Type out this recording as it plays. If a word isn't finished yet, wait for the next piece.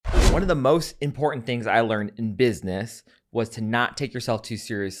One of the most important things I learned in business was to not take yourself too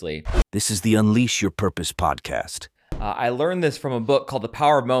seriously. This is the Unleash Your Purpose podcast. I learned this from a book called The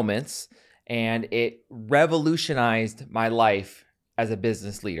Power of Moments, and it revolutionized my life as a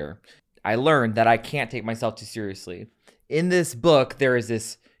business leader. I learned that I can't take myself too seriously. In this book, there is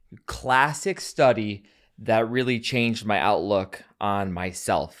this classic study that really changed my outlook on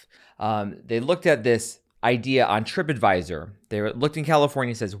myself. They looked at this idea on TripAdvisor. They looked in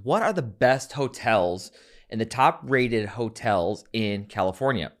California and says, what are the best hotels and the top rated hotels in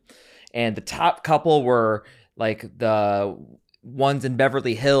California? And the top couple were like the ones in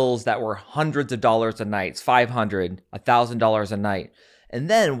Beverly Hills that were hundreds of dollars a night, $500, $1,000 a night. And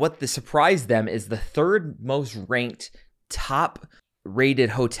then what surprised them is the third most ranked top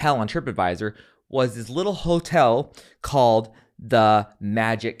rated hotel on TripAdvisor was this little hotel called the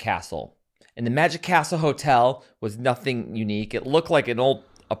Magic Castle. And the Magic Castle Hotel was nothing unique. It looked like an old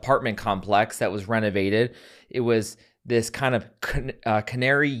apartment complex that was renovated. It was this kind of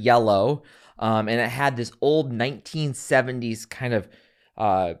canary yellow, and it had this old 1970s kind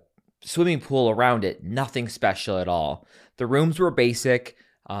of swimming pool around it. Nothing special at all. The rooms were basic,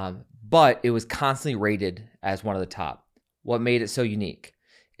 but it was constantly rated as one of the top. What made it so unique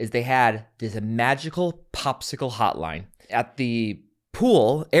is they had this magical popsicle hotline. At the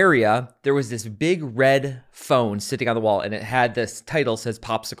pool area, there was this big red phone sitting on the wall, and it had this title says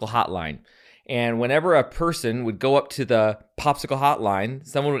Popsicle Hotline. And whenever a person would go up to the Popsicle Hotline,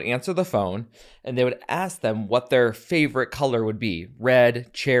 someone would answer the phone and they would ask them what their favorite color would be,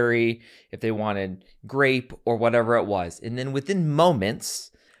 red, cherry, if they wanted grape or whatever it was. And then within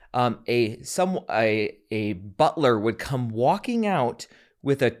moments, a butler would come walking out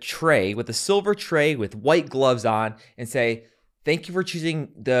with a silver tray with white gloves on and say, "Thank you for choosing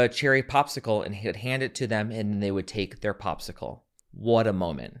the cherry popsicle," and he would hand it to them and then they would take their popsicle. What a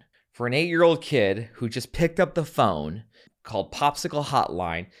moment. For an 8-year-old kid who just picked up the phone called Popsicle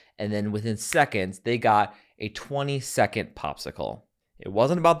Hotline, and then within seconds, they got a 20-second popsicle. It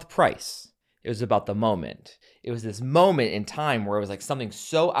wasn't about the price. It was about the moment. It was this moment in time where it was like something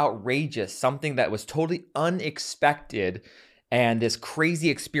so outrageous, something that was totally unexpected, and this crazy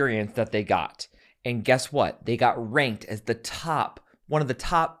experience that they got. And guess what? They got ranked as one of the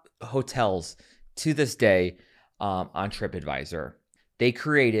top hotels to this day on TripAdvisor. They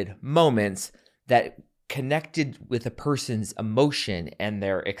created moments that connected with a person's emotion and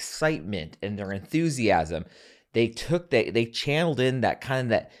their excitement and their enthusiasm. They channeled in that kind of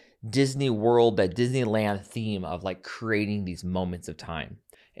that Disney World, that Disneyland theme of like creating these moments of time.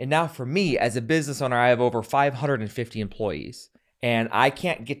 And now for me as a business owner, I have over 550 employees. And I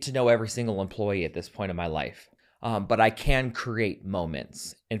can't get to know every single employee at this point in my life, but I can create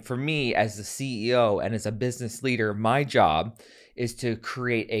moments. And for me as the CEO and as a business leader, my job is to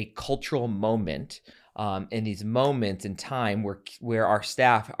create a cultural moment in these moments in time where our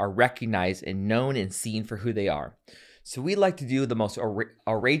staff are recognized and known and seen for who they are. So we like to do the most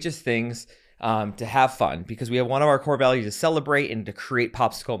outrageous things to have fun, because we have one of our core values to celebrate and to create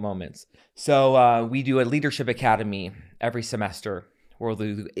popsicle moments. So we do a leadership academy every semester where we'll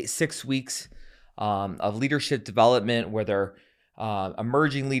do 6 weeks of leadership development where their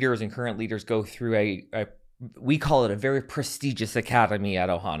emerging leaders and current leaders go through we call it a very prestigious academy at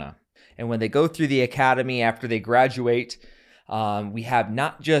Ohana. And when they go through the academy after they graduate, we have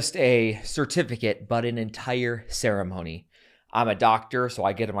not just a certificate, but an entire ceremony. I'm a doctor, so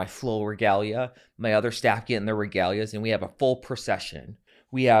I get in my full regalia. My other staff get in their regalias, and we have a full procession.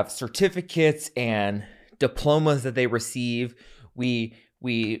 We have certificates and diplomas that they receive. We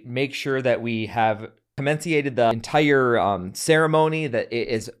make sure that we have commenced the entire ceremony, that it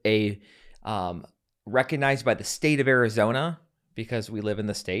is recognized by the state of Arizona, because we live in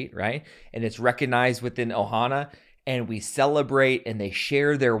the state, right? And it's recognized within Ohana, and we celebrate and they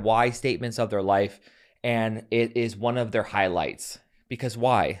share their why statements of their life. And it is one of their highlights. Because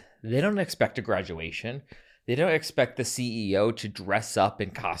why? They don't expect a graduation. They don't expect the CEO to dress up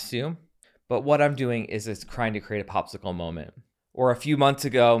in costume. But what I'm doing is trying to create a popsicle moment. Or a few months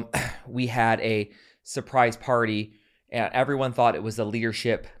ago, we had a surprise party and everyone thought it was a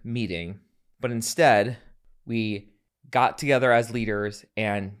leadership meeting. But instead, we got together as leaders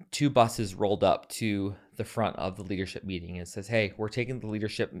and 2 buses rolled up to the front of the leadership meeting and says, "Hey, we're taking the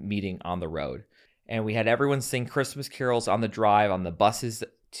leadership meeting on the road." And we had everyone sing Christmas carols on the drive on the buses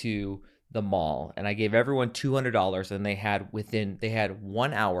to the mall. And I gave everyone $200, and they had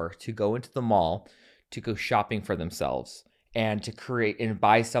 1 hour to go into the mall to go shopping for themselves and to create and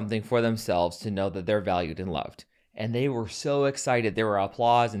buy something for themselves to know that they're valued and loved. And they were so excited. There were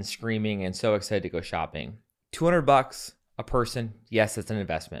applause and screaming and so excited to go shopping. $200 a person. Yes, it's an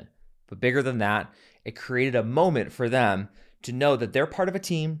investment. But bigger than that, it created a moment for them to know that they're part of a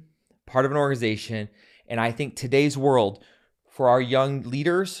team, part of an organization. And I think today's world, for our young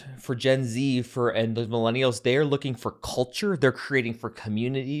leaders, for Gen Z, and the millennials, they are looking for culture. They're creating for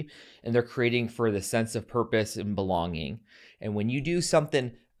community, and they're creating for the sense of purpose and belonging. And when you do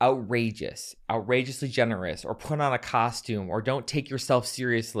something outrageously generous, or put on a costume, or don't take yourself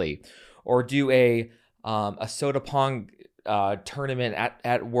seriously, or do a soda pong tournament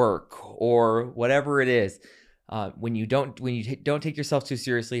at work, or whatever it is, when you don't take yourself too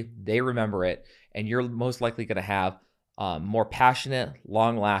seriously, they remember it, and you're most likely going to have more passionate,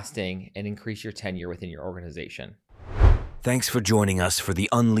 long-lasting, and increase your tenure within your organization. Thanks for joining us for the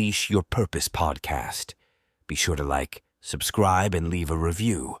Unleash Your Purpose podcast. Be sure to like, subscribe, and leave a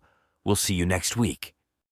review. We'll see you next week.